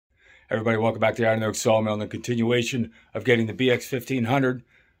Everybody, welcome back to the Iron Oak Sawmill and the continuation of getting the BX1500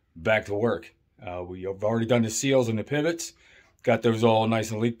 back to work. We have already done the seals and the pivots, got those all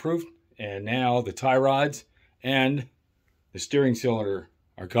nice and leak-proof, and now the tie rods and the steering cylinder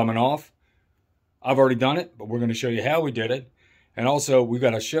are coming off. I've already done it, but we're going to show you how we did it. And also, we've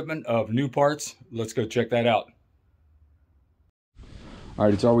got a shipment of new parts. Let's go check that out. All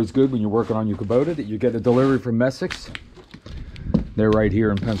right, it's always good when you're working on your Kubota that you get a delivery from Essex. They're right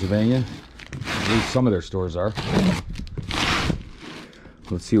here in Pennsylvania. At least some of their stores are.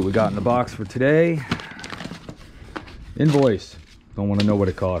 Let's see what we got in the box for today. Invoice. Don't want to know what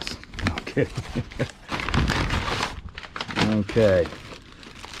it costs. No kidding. Okay.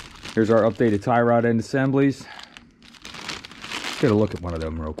 Here's our updated tie rod end assemblies. Let's get a look at one of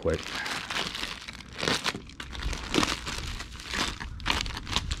them real quick.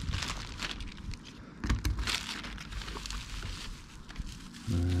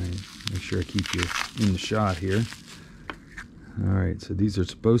 Make sure I keep you in the shot here. All right, so these are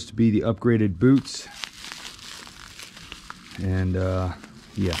supposed to be the upgraded boots. And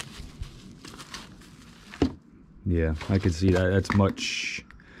yeah, I can see that.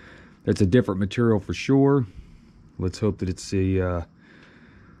 That's a different material for sure. Let's hope that it's a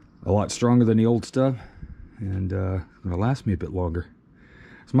lot stronger than the old stuff, and it'll last me a bit longer.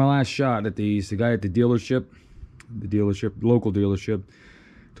 It's my last shot at these. The guy at the local dealership,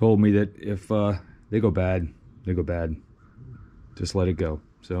 told me that if they go bad, they go bad. Just let it go.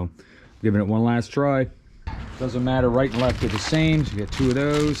 So, giving it one last try. Doesn't matter, right and left are the same. So you get two of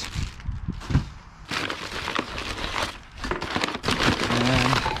those.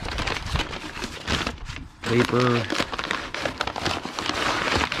 And paper.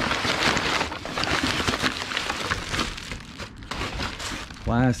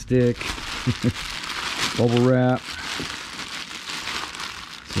 Plastic. Bubble wrap.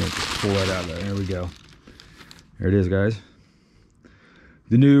 Just pull that out of there. There we go. There it is, guys.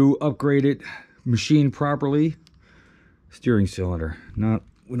 The new upgraded, machined properly steering cylinder.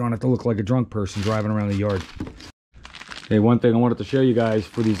 We don't have to look like a drunk person driving around the yard. Hey, one thing I wanted to show you guys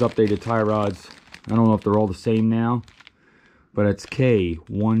for these updated tie rods. I don't know if they're all the same now, but it's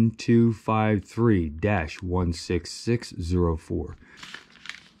K1253-16604.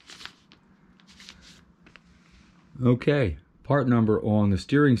 Okay. Part number on the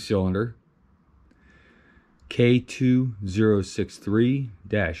steering cylinder,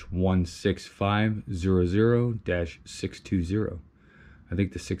 K2063-16500-620. I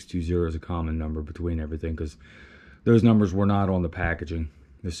think the 620 is a common number between everything because those numbers were not on the packaging.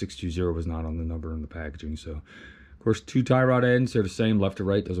 The 620 was not on the number in the packaging. So, of course, two tie rod ends, they're the same, left to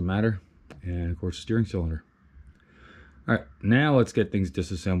right, doesn't matter. And, of course, steering cylinder. All right, now let's get things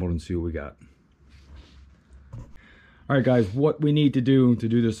disassembled and see what we got. All right, guys, what we need to do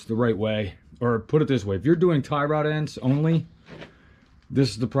this the right way, or put it this way, if you're doing tie rod ends only,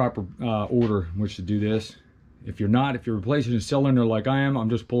 this is the proper order in which to do this. If you're not, if you're replacing a cylinder like I am, I'm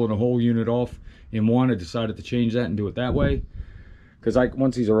just pulling a whole unit off in one. I decided to change that and do it that way. Because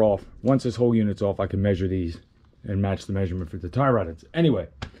once these are off, once this whole unit's off, I can measure these and match the measurement for the tie rod ends. Anyway,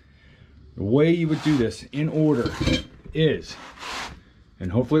 the way you would do this in order is, and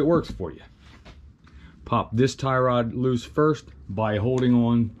hopefully it works for you, pop this tie rod loose first by holding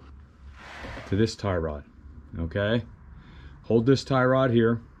on to this tie rod. Okay, hold this tie rod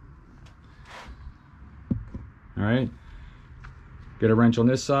here. All right, get a wrench on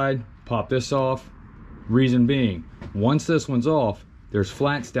this side, pop this off. Reason being, once this one's off, there's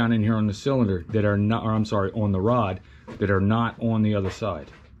flats down in here on the cylinder that are not, or I'm sorry, on the rod that are not on the other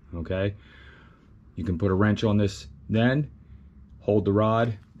side. Okay, you can put a wrench on this, then hold the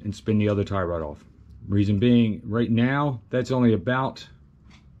rod and spin the other tie rod off. Reason being, right now, that's only about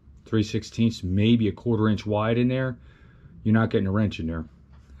 3/16, maybe a 1/4 inch wide in there. You're not getting a wrench in there.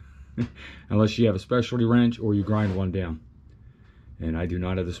 Unless you have a specialty wrench or you grind one down. And I do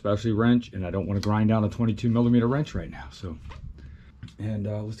not have the specialty wrench, and I don't want to grind down a 22mm wrench right now. So, and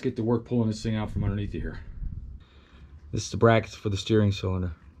let's get to work pulling this thing out from underneath you here. This is the brackets for the steering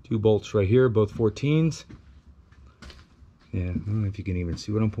cylinder. Two bolts right here, both 14s. Yeah, I don't know if you can even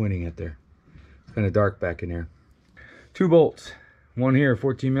see what I'm pointing at there. Kind of dark back in there. Two bolts, one here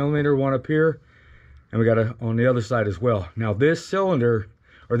 14mm, one up here, and we got a on the other side as well. Now this cylinder,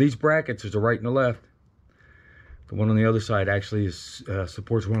 or these brackets, there's a right and a left. The one on the other side actually is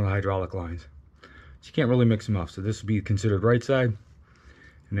supports one of the hydraulic lines, so you can't really mix them up. So this would be considered right side,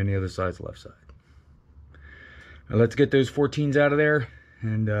 and then the other side's left side. Now let's get those 14s out of there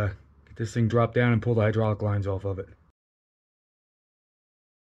and get this thing dropped down and pull the hydraulic lines off of it.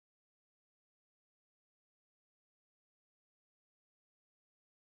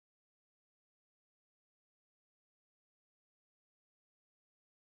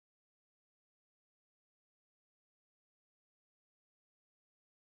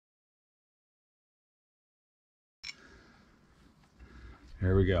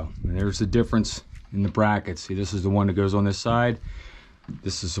 There we go. And there's the difference in the brackets. See, this is the one that goes on this side.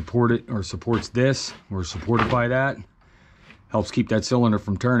 This is supported, or supports this. We're supported by that. Helps keep that cylinder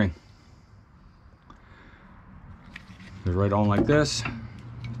from turning. Goes right on like this.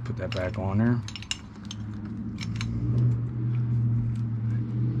 Put that back on there.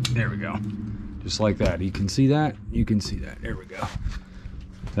 There we go. Just like that. You can see that. You can see that. There we go.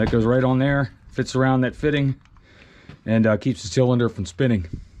 That goes right on there. Fits around that fitting and keeps the cylinder from spinning.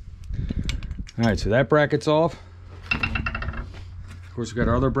 All right, so that bracket's off. Of course, we got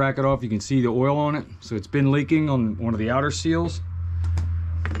our other bracket off. You can see the oil on it. So it's been leaking on one of the outer seals.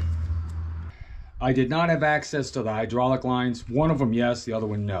 I did not have access to the hydraulic lines. One of them, yes. The other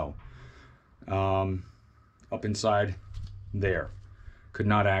one, no. Up inside there. Could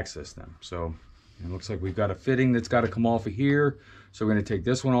not access them. So it looks like we've got a fitting that's got to come off of here. So we're going to take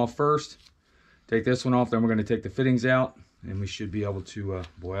this one off first. Take this one off. Then we're going to take the fittings out. And we should be able to...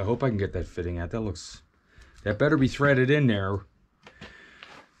 boy, I hope I can get that fitting out. That better be threaded in there.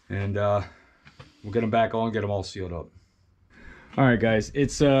 And we'll get them back on, get them all sealed up. All right, guys,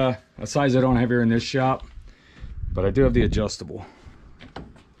 it's a size I don't have here in this shop, but I do have the adjustable.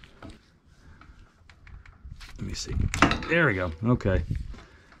 Let me see. There we go. Okay.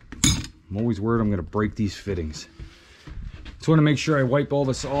 I'm always worried I'm going to break these fittings. Just want to make sure I wipe all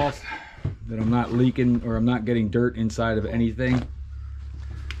this off, that I'm not leaking or I'm not getting dirt inside of anything.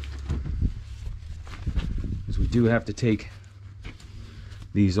 Because we do have to take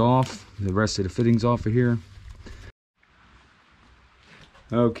these off, the rest of the fittings off of here.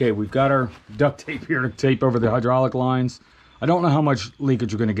 Okay, we've got our duct tape here to tape over the hydraulic lines. I don't know how much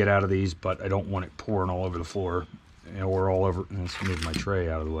leakage you're going to get out of these, but I don't want it pouring all over the floor or all over. Let's move my tray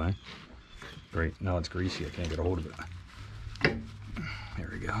out of the way. Great, now it's greasy. I can't get a hold of it. There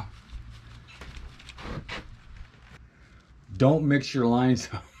we go. Don't mix your lines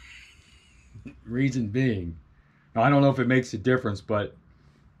up. Reason being, now, I don't know if it makes a difference, but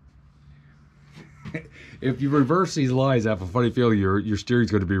if you reverse these lines, I have a funny feeling your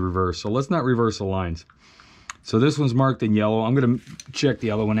steering's going to be reversed. So let's not reverse the lines. So this one's marked in yellow. I'm going to check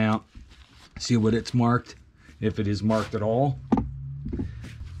the other one out, see what it's marked, if it is marked at all.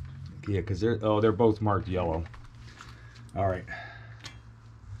 Yeah, because they're both marked yellow. All right.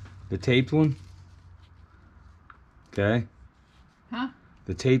 The taped one. Okay. Huh?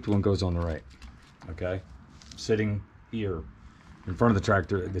 The taped one goes on the right. Okay. Sitting here in front of the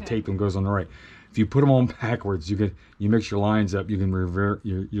tractor, okay. The taped one goes on the right. If you put them on backwards, you mix your lines up, you can revert,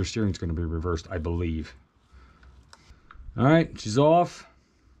 your steering's going to be reversed, I believe. All right, she's off.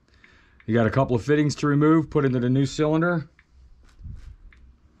 You got a couple of fittings to remove, put into the new cylinder.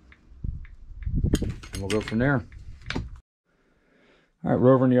 And we'll go from there. All right,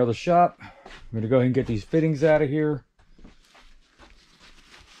 we're over in the other shop. I'm going to go ahead and get these fittings out of here.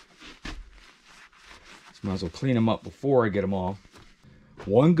 So might as well clean them up before I get them off.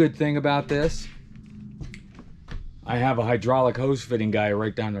 One good thing about this, I have a hydraulic hose fitting guy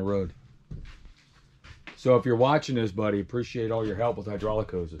right down the road. So if you're watching this, buddy, appreciate all your help with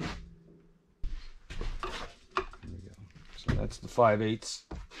hydraulic hoses. There we go. So that's the 5/8.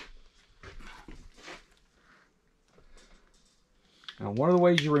 Now, one of the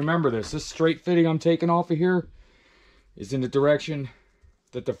ways you remember this straight fitting I'm taking off of here is in the direction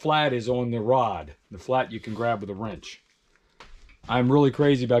that the flat is on the rod. The flat you can grab with a wrench. I'm really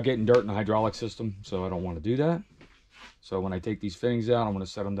crazy about getting dirt in the hydraulic system, so I don't want to do that. So when I take these fittings out, I'm going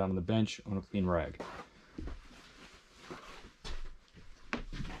to set them down on the bench on a clean rag.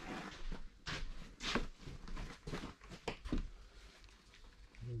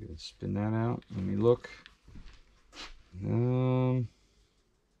 Spin that out. Let me look.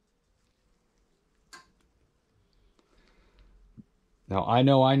 Now I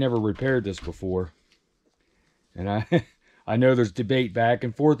know I never repaired this before, and I know there's debate back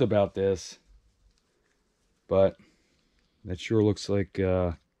and forth about this, but that sure looks like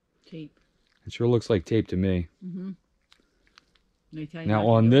tape. It sure looks like tape to me. Mm-hmm. Now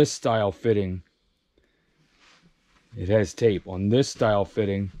on this style fitting, it has tape. On this style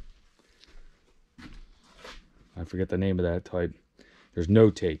fitting, I forget the name of that type, there's no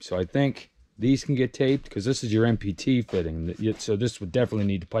tape. So I think these can get taped because this is your MPT fitting. So this would definitely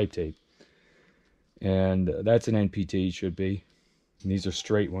need pipe tape. And that's an NPT, should be. And these are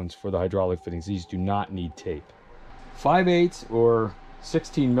straight ones for the hydraulic fittings. These do not need tape. 5/8 or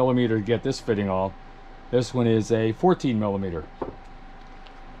 16 millimeter to get this fitting off. This one is a 14 millimeter.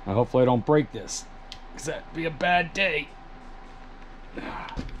 Now hopefully I don't break this, because that'd be a bad day.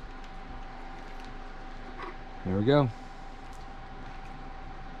 There we go.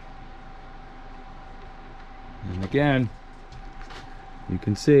 And again, You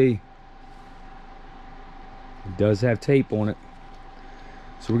can see it does have tape on it.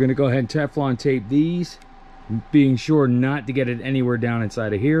 So we're going to go ahead and Teflon tape these, being sure not to get it anywhere down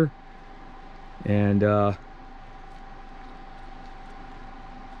inside of here. And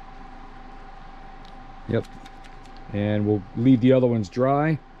yep, and we'll leave the other ones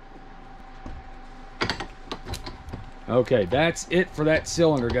dry. Okay, that's it for that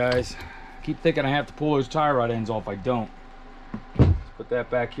cylinder, guys. Keep thinking I have to pull those tie rod ends off. I don't. Let's put that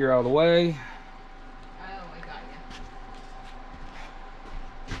back here out of the way.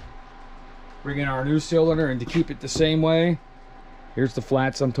 Bring in our new cylinder, and to keep it the same way, here's the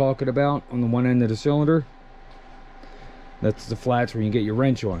flats I'm talking about on the one end of the cylinder. That's the flats where you get your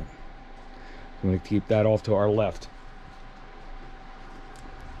wrench on it. I'm going to keep that off to our left.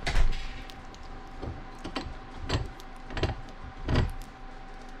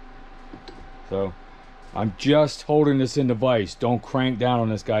 So I'm just holding this in the vise. Don't crank down on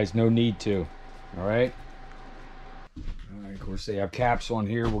this, guys. No need to. All right. Of course, they have caps on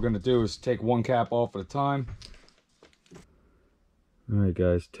here. What we're going to do is take one cap off at a time. All right,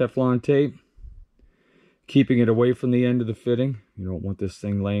 guys. Teflon tape. Keeping it away from the end of the fitting. You don't want this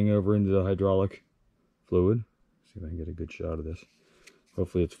thing laying over into the hydraulic fluid. See if I can get a good shot of this.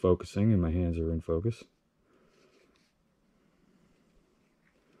 Hopefully it's focusing and my hands are in focus.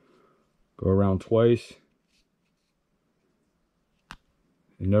 Go around twice.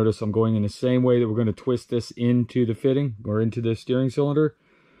 And notice I'm going in the same way that we're going to twist this into the fitting or into the steering cylinder.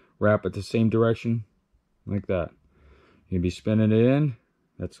 Wrap it the same direction like that. You'll be spinning it in.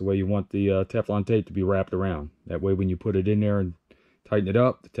 That's the way you want the Teflon tape to be wrapped around. That way when you put it in there and tighten it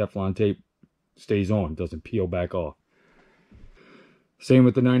up, the Teflon tape stays on. It doesn't peel back off. Same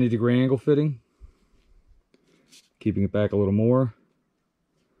with the 90-degree angle fitting. Keeping it back a little more.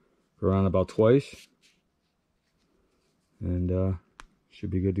 Go around about twice. And should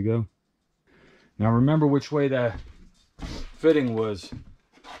be good to go. Now remember which way the fitting was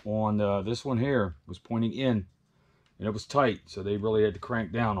on this one here. Was pointing in, and it was tight, so they really had to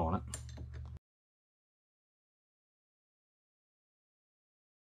crank down on it.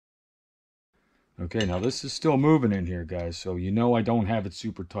 Okay, now this is still moving in here, guys, so you know I don't have it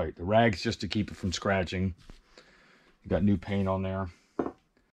super tight. The rag's just to keep it from scratching. Got new paint on there.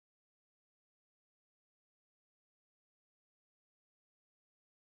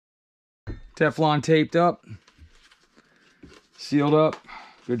 Teflon taped up, sealed up,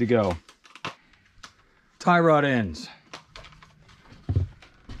 good to go. Tie rod ends.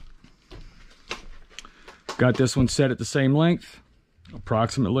 Got this one set at the same length,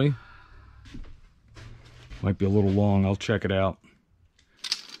 approximately. Might be a little long, I'll check it out.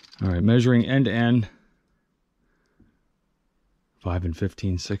 All right, measuring end to end, 5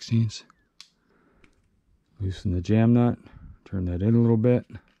 15/16. Loosen the jam nut, turn that in a little bit.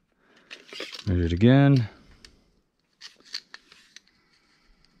 Measure it again.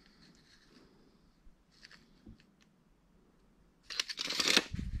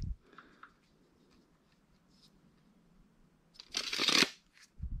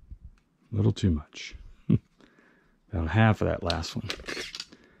 A little too much. About half of that last one.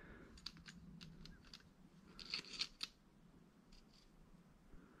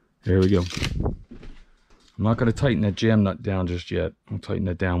 There we go. I'm not going to tighten that jam nut down just yet. I'll tighten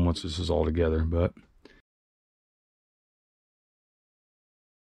that down once this is all together, but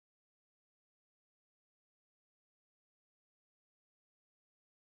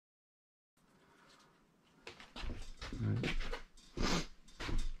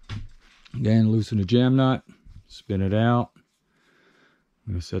again, loosen the jam nut, spin it out.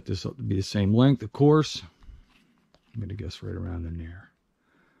 I'm going to set this up to be the same length, of course. I'm going to guess right around in there.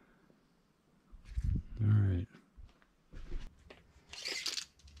 All right.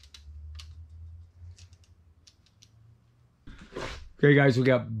 Okay, guys, we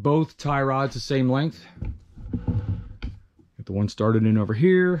got both tie rods the same length. Get the one started in over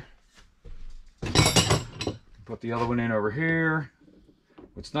here. Put the other one in over here.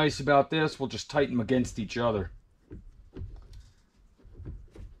 What's nice about this, we'll just tighten them against each other.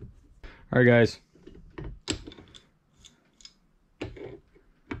 All right, guys.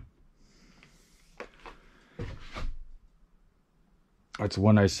 That's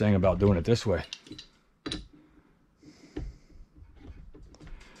one nice thing about doing it this way.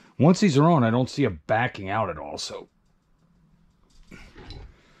 Once these are on, I don't see it backing out at all, so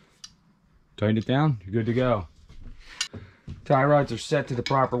tighten it down, you're good to go. Tie rods are set to the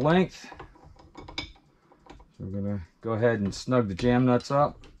proper length. So we're gonna go ahead and snug the jam nuts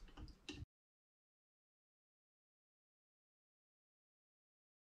up.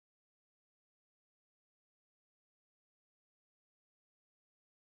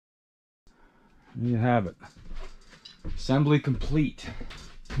 There you have it. Assembly complete.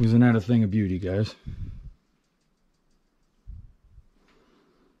 Wasn't that a thing of beauty, guys?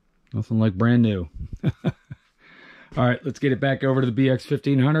 Nothing like brand new. All right, let's get it back over to the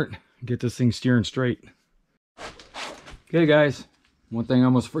BX1500. Get this thing steering straight. Okay, guys. One thing I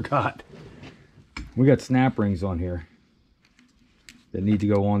almost forgot. We got snap rings on here that need to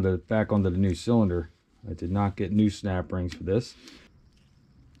go on the back onto the new cylinder. I did not get new snap rings for this.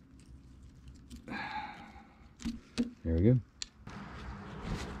 There we go.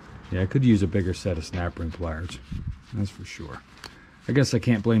 Yeah, I could use a bigger set of snap ring pliers. That's for sure. I guess I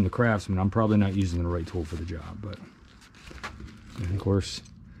can't blame the craftsman. I'm probably not using the right tool for the job, but and of course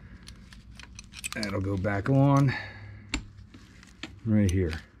that'll go back on right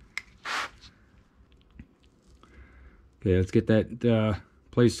here. Okay, let's get that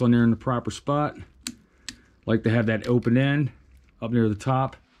placed on there in the proper spot. Like to have that open end up near the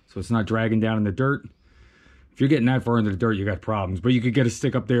top so it's not dragging down in the dirt. If you're getting that far into the dirt, you got problems, but you could get a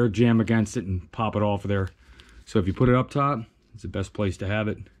stick up there, jam against it, and pop it off of there. So if you put it up top, it's the best place to have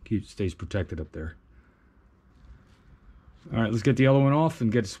it. Stays protected up there. All right, let's get the other one off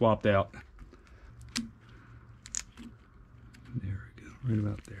and get it swapped out. There we go, right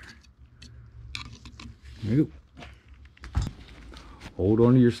about there. There you go. Hold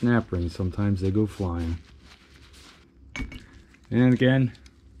on to your snap rings. Sometimes they go flying. And again,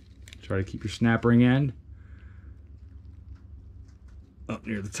 try to keep your snap ring end up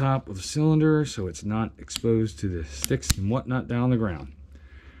near the top of the cylinder so it's not exposed to the sticks and whatnot down on the ground.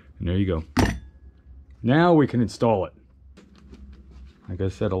 And there you go. Now we can install it. Like I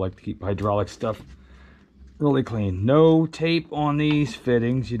said, I like to keep hydraulic stuff really clean. No tape on these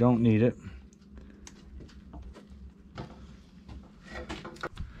fittings. You don't need it.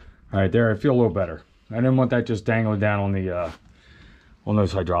 All right, there, I feel a little better. I didn't want that just dangling down on the on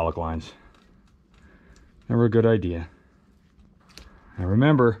those hydraulic lines. Never a good idea. Now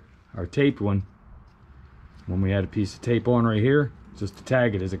remember, our taped one, when we had a piece of tape on right here, just to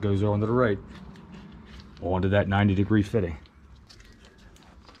tag it as it goes on to the right, onto that 90-degree fitting.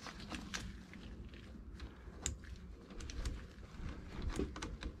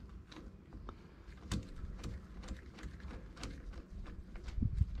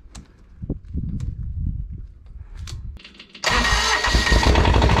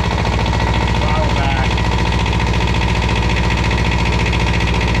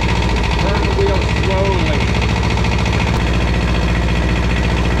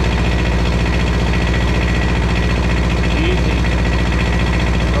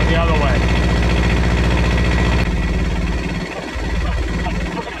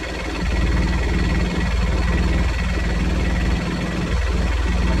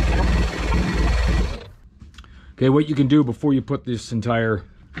 Okay, what you can do before you put this entire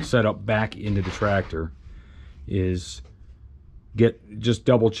setup back into the tractor is just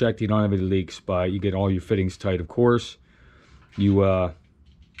double check you don't have any leaks by you get all your fittings tight. Of course, you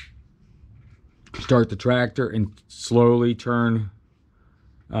start the tractor and slowly turn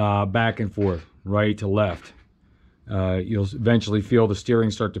back and forth, right to left. You'll eventually feel the steering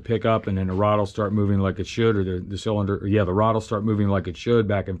start to pick up, and then the rod will start moving like it should, or the cylinder, or yeah, the rod will start moving like it should,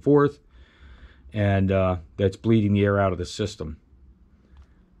 back and forth. And that's bleeding the air out of the system.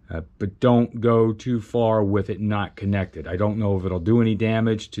 But don't go too far with it not connected. I don't know if it'll do any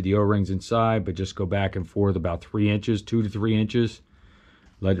damage to the O-rings inside, but just go back and forth about 3 inches, 2 to 3 inches.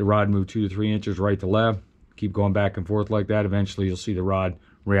 Let the rod move 2 to 3 inches right to left. Keep going back and forth like that. Eventually you'll see the rod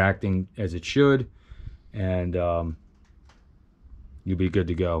reacting as it should, and you'll be good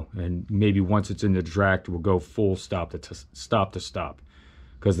to go. And maybe once it's in the tractor, we'll go full stop to stop.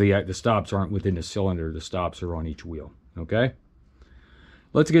 Because the stops aren't within the cylinder, the stops are on each wheel. Okay,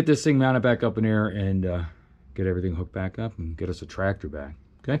 let's get this thing mounted back up in there and get everything hooked back up and get us a tractor back.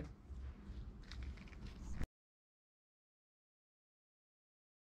 Okay.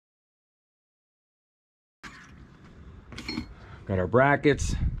 Got our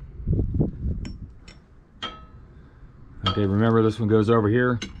brackets. Okay, remember this one goes over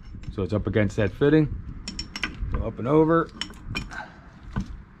here, so it's up against that fitting. Go up and over.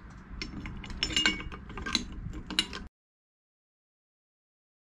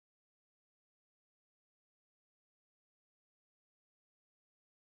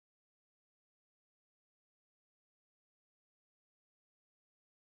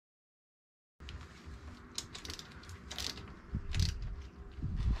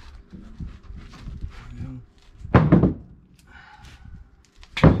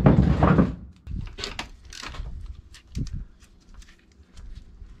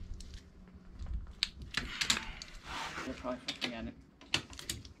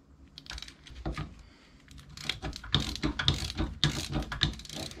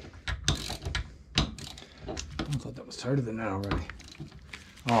 tighter than that already.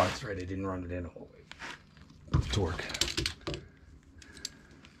 Oh, that's right. I didn't run it in all the way. Torque.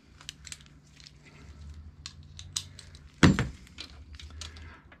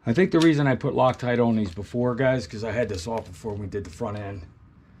 I think the reason I put Loctite on these before, guys, because I had this off before we did the front end,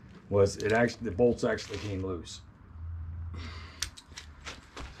 was the bolts actually came loose.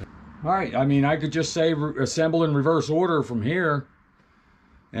 All right, I mean, I could just say assemble in reverse order from here,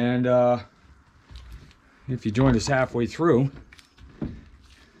 and if you joined us halfway through, you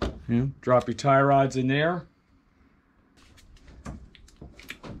know, drop your tie rods in there.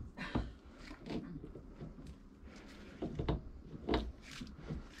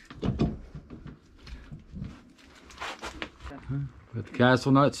 Put the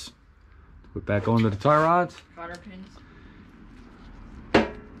castle nuts, put back onto the tie rods. Cotter pins.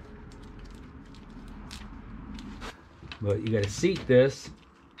 But you got to seat this.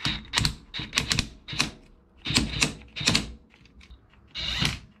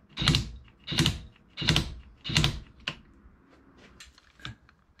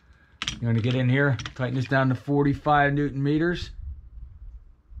 You're going to get in here, tighten this down to 45 Newton meters.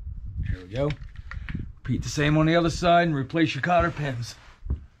 There we go. Repeat the same on the other side and replace your cotter pins.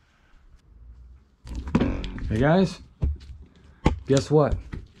 Hey guys, guess what?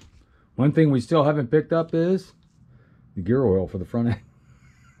 One thing we still haven't picked up is the gear oil for the front end.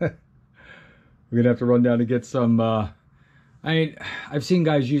 We're gonna have to run down to get some. I've seen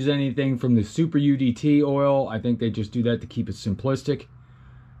guys use anything from the Super UDT oil. I think they just do that to keep it simplistic,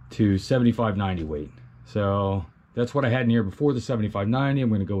 to 7590 weight. So that's what I had in here before, the 7590. I'm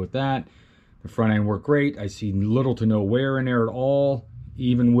going to go with that. The front end worked great. I see little to no wear in there at all,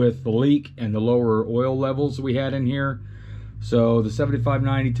 even with the leak and the lower oil levels we had in here. So the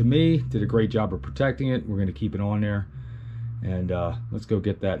 7590 to me did a great job of protecting it. We're going to keep it on there, and let's go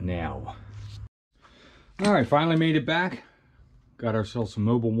get that now. All right, finally made it back. Got ourselves some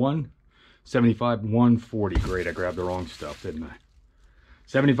Mobil 1 75-140. Great, I grabbed the wrong stuff, didn't I?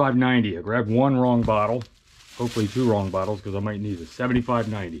 7590. I grabbed one wrong bottle, hopefully two wrong bottles, because I might need a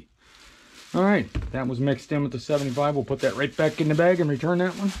 7590. All right, that was mixed in with the 75. We'll put that right back in the bag and return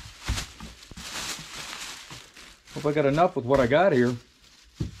that one. Hope I got enough with what I got here.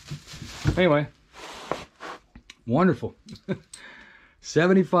 Anyway, wonderful.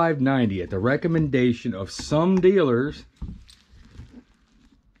 7590 at the recommendation of some dealers.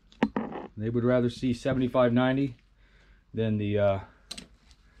 They would rather see 7590 than the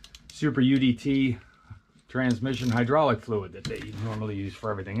Super UDT transmission hydraulic fluid that they normally use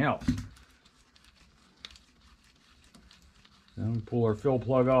for everything else. Now we pull our fill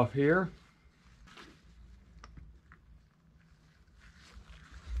plug off here.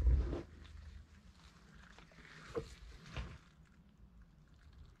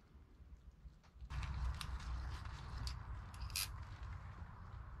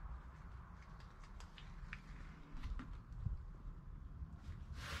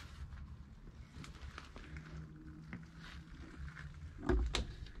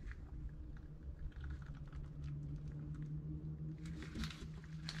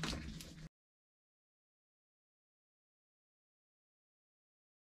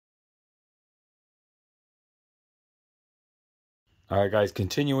 All right, guys,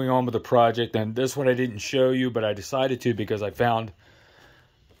 continuing on with the project, and this one I didn't show you, but I decided to because I found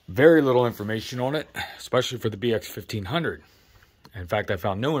very little information on it, especially for the BX1500. In fact, I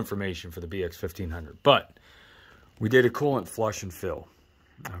found no information for the BX1500, but we did a coolant flush and fill,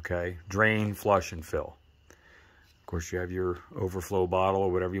 okay? Drain, flush, and fill. Of course, you have your overflow bottle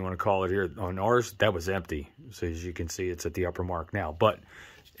or whatever you want to call it here. On ours, that was empty, so as you can see, it's at the upper mark now. But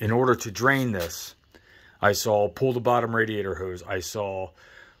in order to drain this, I saw pull the bottom radiator hose. I saw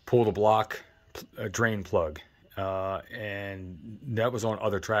pull the block drain plug. And that was on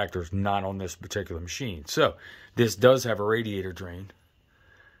other tractors, not on this particular machine. So this does have a radiator drain.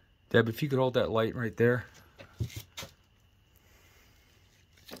 Deb, if you could hold that light right there.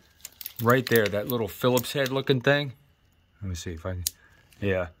 Right there, that little Phillips head looking thing. Let me see if I can.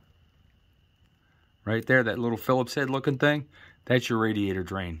 Yeah. Right there, that little Phillips head looking thing. That's your radiator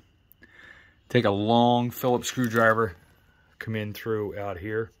drain. Take a long Phillips screwdriver, come in through out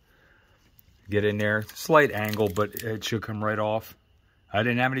here, get in there. Slight angle, but it should come right off. I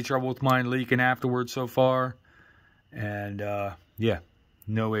didn't have any trouble with mine leaking afterwards so far. And yeah,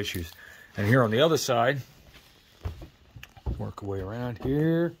 no issues. And here on the other side, work our way around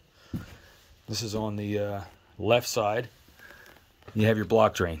here. This is on the left side. You have your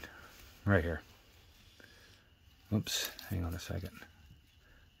block drain right here. Oops, hang on a second.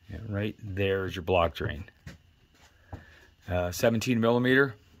 Yeah, right there is your block drain. 17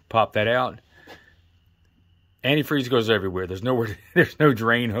 millimeter, pop that out. Antifreeze goes everywhere. There's nowhere. There's no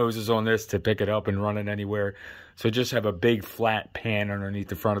drain hoses on this to pick it up and run it anywhere. So just have a big flat pan underneath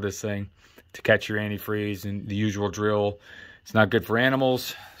the front of this thing to catch your antifreeze, and the usual drill. It's not good for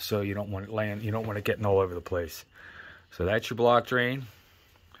animals, so you don't want it laying. You don't want it getting all over the place. So that's your block drain.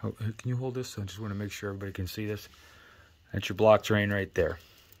 Oh, can you hold this? I just want to make sure everybody can see this. That's your block drain right there.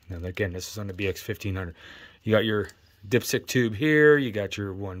 Now again, this is on the BX1500. You got your dipstick tube here. You got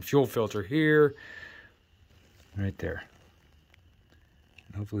your one fuel filter here. Right there.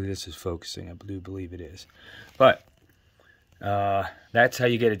 Hopefully this is focusing. I do believe it is. But that's how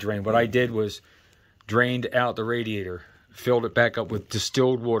you get it drained. What I did was drained out the radiator, filled it back up with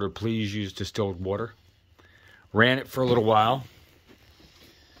distilled water. Please use distilled water. Ran it for a little while.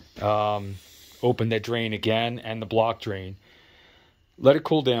 Opened that drain again and the block drain. Let it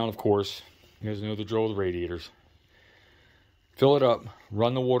cool down, of course. You guys know the drill with the radiators. Fill it up.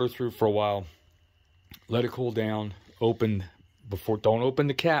 Run the water through for a while. Let it cool down. Don't open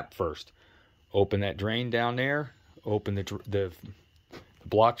the cap first. Open that drain down there. Open the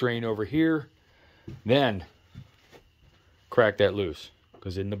block drain over here. Then crack that loose.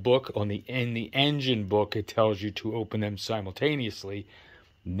 Because in the book, in the engine book, it tells you to open them simultaneously,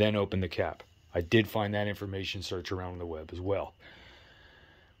 then open the cap. I did find that information search around the web as well.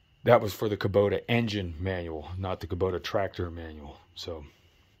 That was for the Kubota engine manual, not the Kubota tractor manual. So,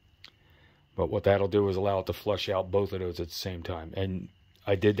 but what that'll do is allow it to flush out both of those at the same time. And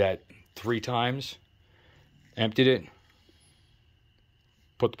I did that 3 times. Emptied it.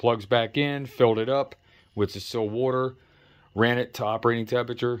 Put the plugs back in. Filled it up with distilled water. Ran it to operating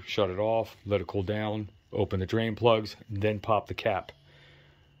temperature. Shut it off. Let it cool down. Open the drain plugs. Then pop the cap.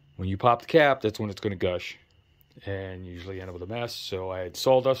 When you pop the cap, that's when it's going to gush. And usually end up with a mess. So I had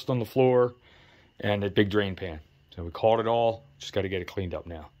sawdust on the floor and a big drain pan. So we caught it all. Just got to get it cleaned up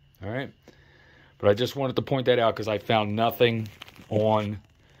now. All right. But I just wanted to point that out because I found nothing on.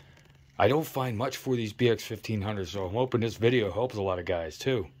 I don't find much for these BX1500s. So I'm hoping this video helps a lot of guys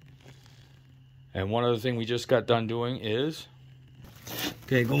too. And one other thing we just got done doing is,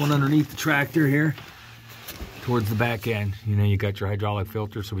 okay, going underneath the tractor here towards the back end. You know, you got your hydraulic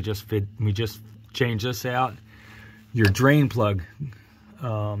filter. So we just changed this out. Your drain plug,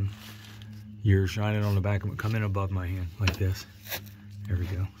 you're shining on the back of it. Come in above my hand like this. There we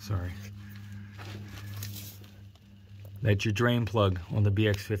go. Sorry. That's your drain plug on the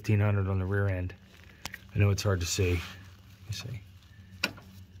BX1500 on the rear end. I know it's hard to see. Let me see.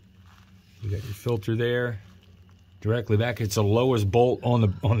 You got your filter there, directly back. It's the lowest bolt on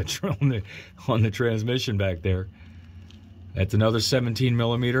the transmission back there. That's another 17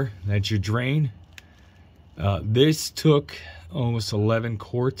 millimeter. That's your drain. This took almost 11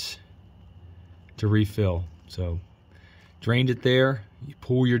 quarts to refill. So drained it there. You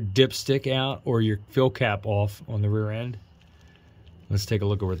pull your dipstick out or your fill cap off on the rear end. Let's take a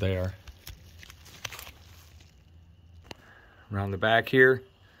look over there. Around the back here.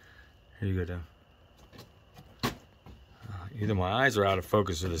 Here you go, Tim. Either my eyes are out of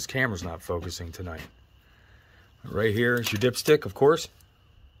focus or this camera's not focusing tonight. Right here is your dipstick, of course,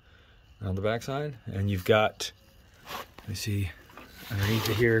 on the back side. And you've got, let me see, underneath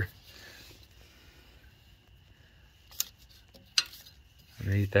it here.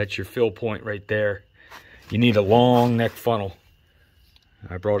 Underneath, that's your fill point right there. You need a long neck funnel.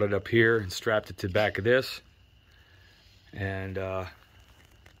 I brought it up here and strapped it to the back of this. And there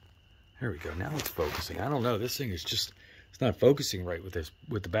we go. Now it's focusing. I don't know. This thing is just, it's not focusing right with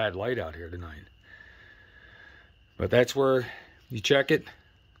the bad light out here tonight. But that's where you check it.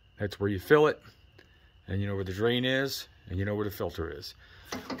 That's where you fill it. And you know where the drain is. And you know where the filter is.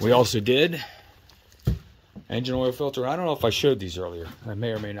 We also did engine oil filter. I don't know if I showed these earlier. I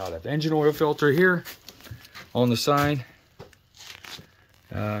may or may not have. Engine oil filter here on the side.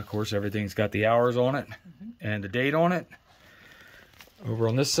 Of course, everything's got the hours on it and the date on it. Over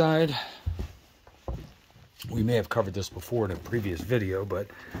on this side, we may have covered this before in a previous video, but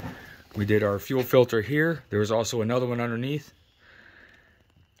we did our fuel filter here. There's also another one underneath.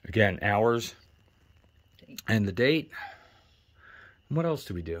 Again, hours and the date. What else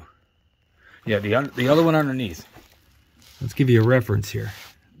do we do? Yeah, the other one underneath. Let's give you a reference here.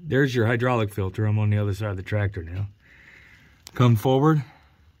 There's your hydraulic filter. I'm on the other side of the tractor now. Come forward.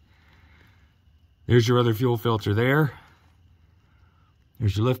 There's your other fuel filter there.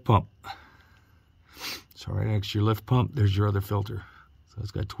 There's your lift pump. So right next to your lift pump, there's your other filter. So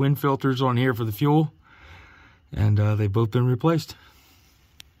it's got twin filters on here for the fuel. And they've both been replaced.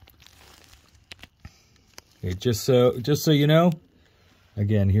 Okay, just so you know,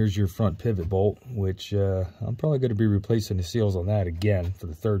 again, here's your front pivot bolt, which I'm probably going to be replacing the seals on that again for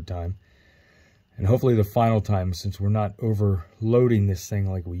the 3rd time. And hopefully the final time, since we're not overloading this thing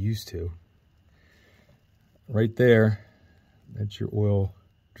like we used to. Right there, that's your oil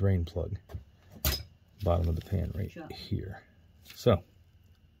drain plug. Bottom of the pan right here. So,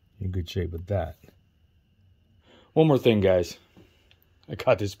 you're in good shape with that. One more thing, guys. I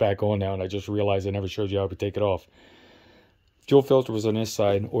got this back on now, and I just realized I never showed you how to take it off. Fuel filter was on this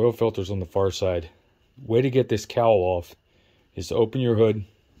side, oil filter's on the far side. Way to get this cowl off is to open your hood,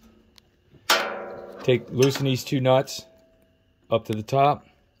 loosen these two nuts up to the top.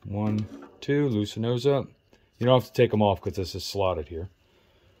 1, 2, loosen those up. You don't have to take them off because this is slotted here.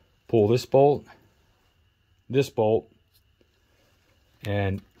 Pull this bolt,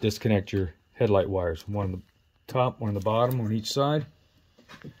 and disconnect your headlight wires. One on the top, one on the bottom, on each side.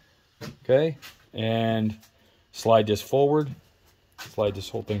 Okay, and slide this forward. Slide this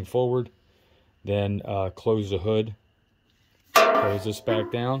whole thing forward. Then close the hood. Close this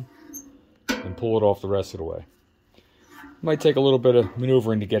back down. And pull it off the rest of the way. Might take a little bit of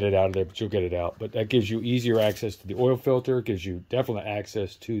maneuvering to get it out of there, but you'll get it out. But that gives you easier access to the oil filter. It gives you definitely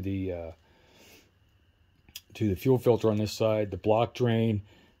access to the fuel filter on this side, the block drain,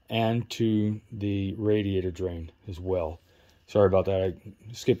 and to the radiator drain as well. Sorry about that. I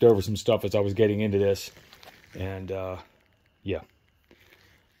skipped over some stuff as I was getting into this. And yeah.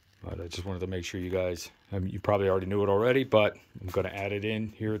 But I just wanted to make sure you guys, you probably already knew it already, but I'm going to add it in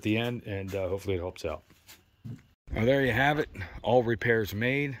here at the end, and hopefully it helps out. Now there you have it. All repairs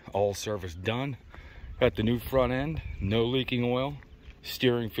made, all service done. Got the new front end, no leaking oil.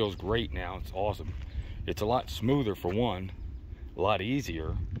 Steering feels great now. It's awesome. It's a lot smoother for one, a lot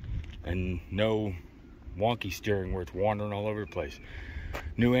easier, and no wonky steering where it's wandering all over the place.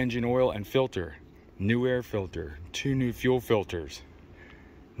 New engine oil and filter, new air filter, 2 new fuel filters,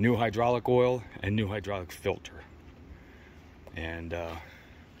 new hydraulic oil, and new hydraulic filter. And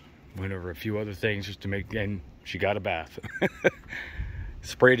went over a few other things just to make, and she got a bath.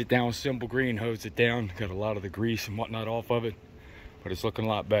 Sprayed it down with Simple Green, hosed it down, got a lot of the grease and whatnot off of it, but it's looking a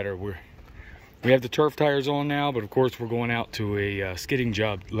lot better. We have the turf tires on now, but of course we're going out to a skidding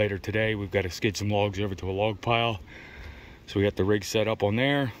job later today. We've got to skid some logs over to a log pile. So we got the rig set up on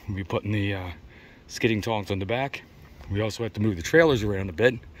there. We'll be putting the skidding tongs on the back. We also have to move the trailers around a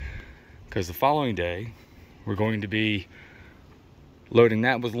bit because the following day we're going to be loading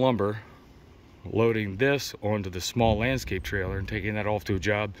that with lumber, loading this onto the small landscape trailer and taking that off to a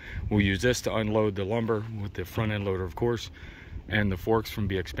job. We'll use this to unload the lumber with the front end loader, of course, and the forks from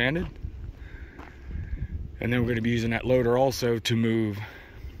BX1500. And then we're going to be using that loader also to move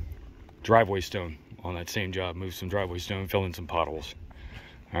driveway stone on that same job. Move some driveway stone, fill in some potholes.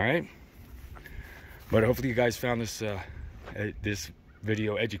 All right. But hopefully you guys found this this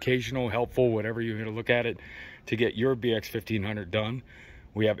video educational, helpful, whatever you're going to look at it, to get your BX1500 done.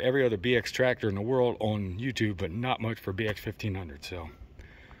 We have every other BX tractor in the world on YouTube, but not much for BX1500. So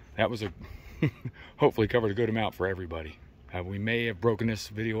that was a hopefully covered a good amount for everybody. We may have broken this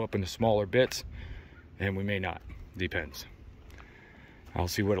video up into smaller bits, and we may not. Depends. I'll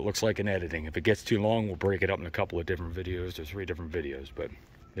see what it looks like in editing. If it gets too long, we'll break it up in a couple of different videos or 3 different videos. But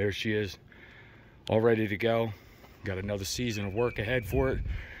there she is, all ready to go. Got another season of work ahead for it.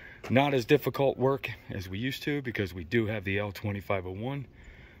 Not as difficult work as we used to because we do have the L2501.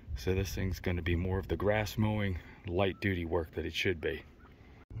 So this thing's going to be more of the grass mowing, light duty work that it should be.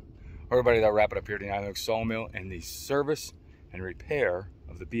 Everybody, that'll wrap it up here at the Iron Oak Sawmill and the service and repair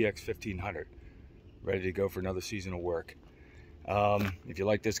of the BX1500. Ready to go for another season of work. If you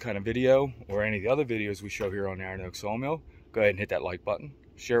like this kind of video or any of the other videos we show here on the Iron Oak Sawmill, go ahead and hit that like button,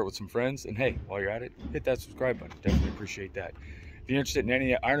 share it with some friends, and hey, while you're at it, hit that subscribe button. Definitely appreciate that. If you're interested in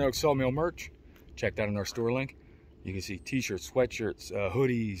any Iron Oak Sawmill merch, check that in our store link. You can see t-shirts, sweatshirts,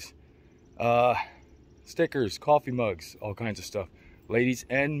 hoodies, stickers, coffee mugs, all kinds of stuff. Ladies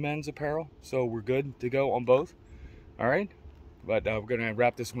and men's apparel, so we're good to go on both. All right, but we're gonna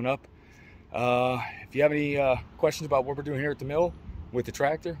wrap this one up. If you have any questions about what we're doing here at the mill, with the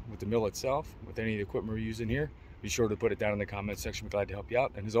tractor, with the mill itself, with any of the equipment we're using here, be sure to put it down in the comments section. We're glad to help you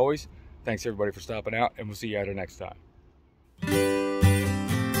out. And as always, thanks everybody for stopping out, and we'll see you at our next time.